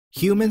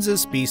Humans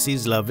as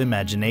species love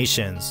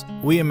imaginations.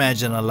 We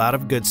imagine a lot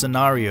of good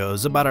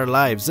scenarios about our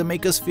lives that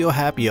make us feel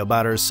happy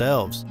about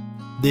ourselves.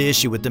 The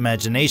issue with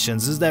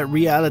imaginations is that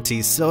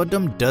reality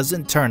seldom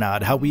doesn't turn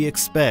out how we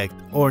expect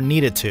or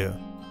need it to.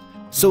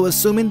 So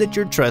assuming that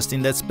you're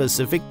trusting that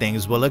specific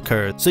things will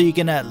occur so you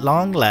can at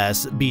long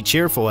last be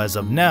cheerful as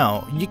of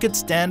now, you could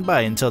stand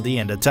by until the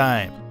end of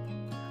time.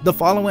 The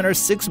following are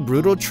 6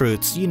 brutal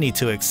truths you need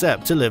to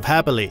accept to live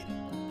happily.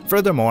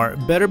 Furthermore,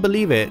 better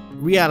believe it,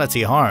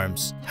 reality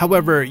harms.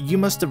 However, you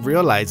must have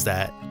realized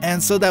that,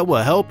 and so that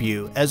will help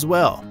you as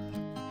well.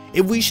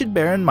 If we should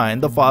bear in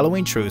mind the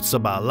following truths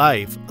about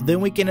life, then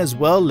we can as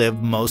well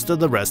live most of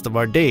the rest of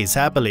our days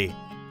happily.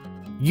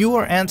 You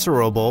are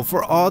answerable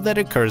for all that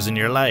occurs in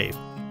your life.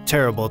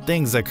 Terrible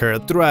things occur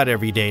throughout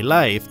everyday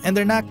life, and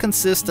they're not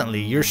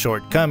consistently your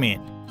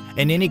shortcoming.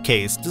 In any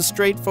case, the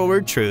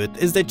straightforward truth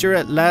is that you're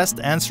at last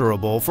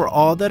answerable for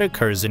all that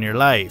occurs in your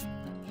life.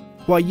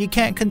 While you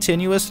can't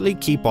continuously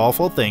keep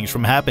awful things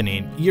from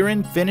happening, you're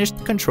in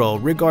finished control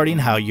regarding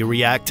how you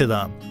react to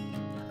them.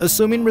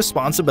 Assuming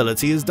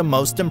responsibility is the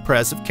most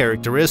impressive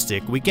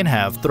characteristic we can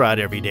have throughout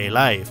everyday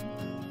life.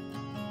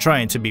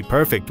 Trying to be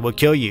perfect will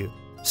kill you.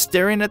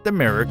 Staring at the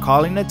mirror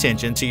calling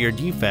attention to your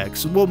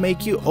defects will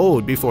make you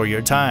old before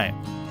your time.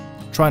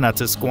 Try not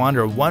to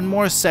squander one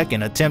more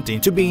second attempting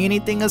to be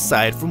anything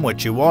aside from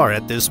what you are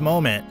at this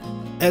moment.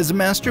 As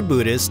Master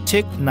Buddhist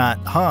Thich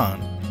Nhat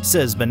Hanh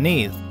says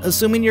beneath,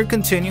 assuming you're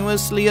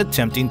continuously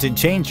attempting to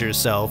change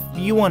yourself,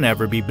 you won't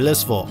ever be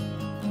blissful.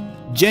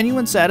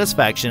 Genuine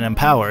satisfaction and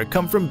power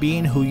come from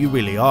being who you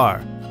really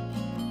are.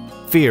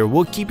 Fear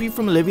will keep you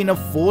from living a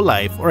full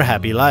life or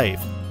happy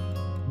life.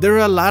 There are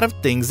a lot of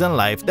things in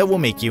life that will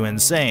make you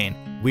insane.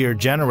 We are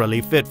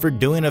generally fit for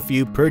doing a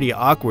few pretty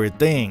awkward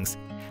things.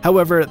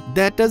 However,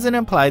 that doesn't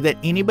imply that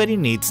anybody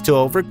needs to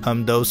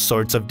overcome those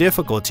sorts of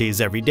difficulties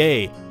every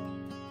day.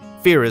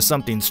 Fear is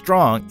something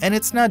strong, and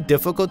it's not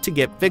difficult to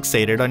get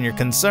fixated on your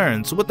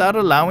concerns without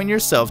allowing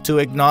yourself to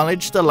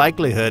acknowledge the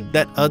likelihood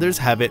that others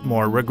have it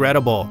more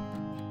regrettable.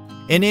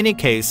 In any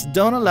case,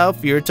 don't allow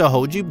fear to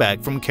hold you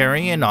back from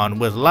carrying on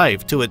with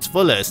life to its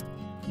fullest,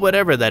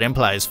 whatever that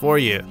implies for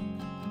you.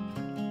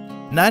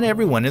 Not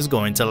everyone is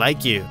going to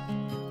like you.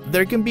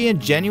 There can be a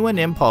genuine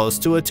impulse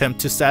to attempt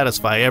to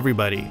satisfy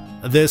everybody.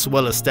 This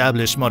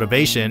well-established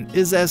motivation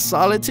is as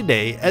solid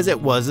today as it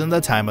was in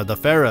the time of the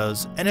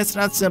pharaohs, and it's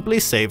not simply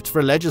saved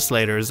for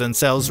legislators and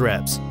sales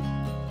reps.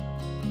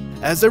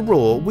 As a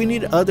rule, we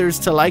need others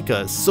to like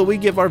us, so we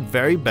give our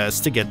very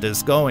best to get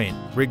this going,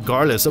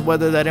 regardless of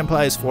whether that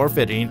implies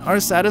forfeiting our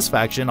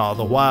satisfaction all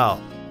the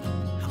while.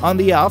 On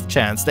the off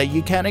chance that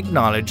you can't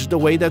acknowledge the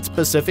way that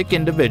specific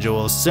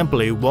individuals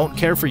simply won't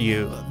care for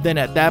you, then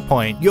at that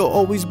point, you'll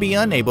always be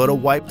unable to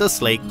wipe the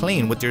slate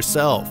clean with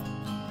yourself.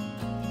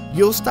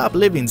 You'll stop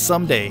living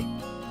someday.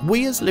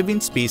 We as living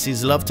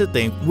species love to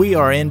think we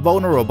are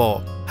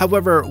invulnerable.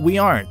 However, we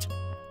aren't.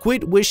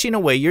 Quit wishing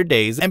away your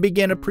days and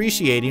begin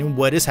appreciating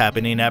what is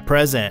happening at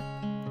present.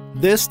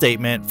 This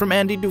statement from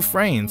Andy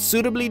Dufresne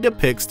suitably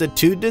depicts the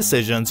 2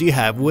 decisions you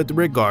have with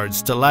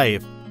regards to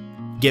life.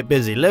 Get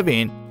busy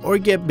living or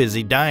get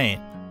busy dying.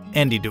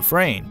 Andy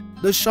Dufresne,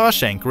 The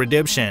Shawshank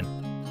Redemption.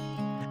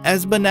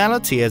 As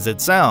banality as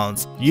it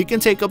sounds, you can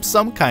take up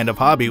some kind of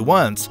hobby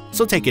once,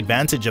 so take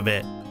advantage of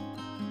it.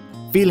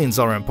 Feelings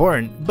are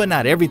important, but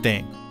not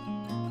everything.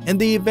 In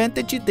the event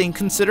that you think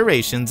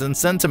considerations and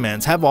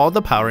sentiments have all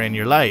the power in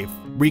your life,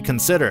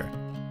 reconsider.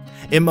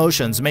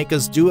 Emotions make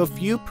us do a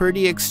few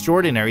pretty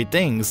extraordinary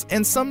things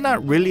and some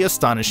not really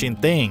astonishing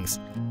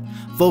things.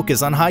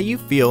 Focus on how you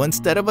feel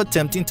instead of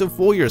attempting to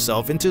fool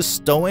yourself into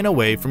stowing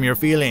away from your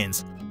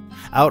feelings.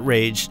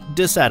 Outrage,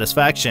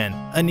 dissatisfaction,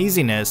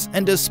 uneasiness,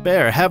 and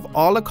despair have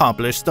all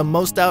accomplished the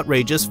most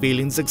outrageous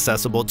feelings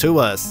accessible to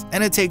us,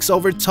 and it takes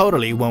over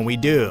totally when we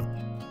do.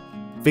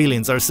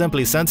 Feelings are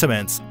simply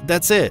sentiments,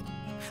 that's it.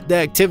 The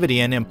activity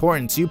and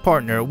importance you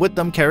partner with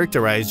them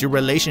characterize your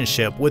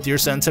relationship with your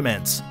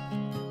sentiments.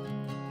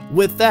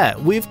 With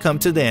that, we've come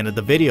to the end of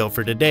the video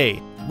for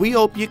today. We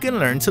hope you can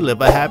learn to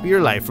live a happier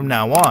life from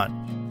now on.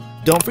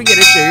 Don't forget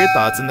to share your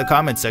thoughts in the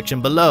comment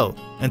section below.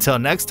 Until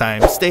next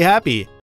time, stay happy!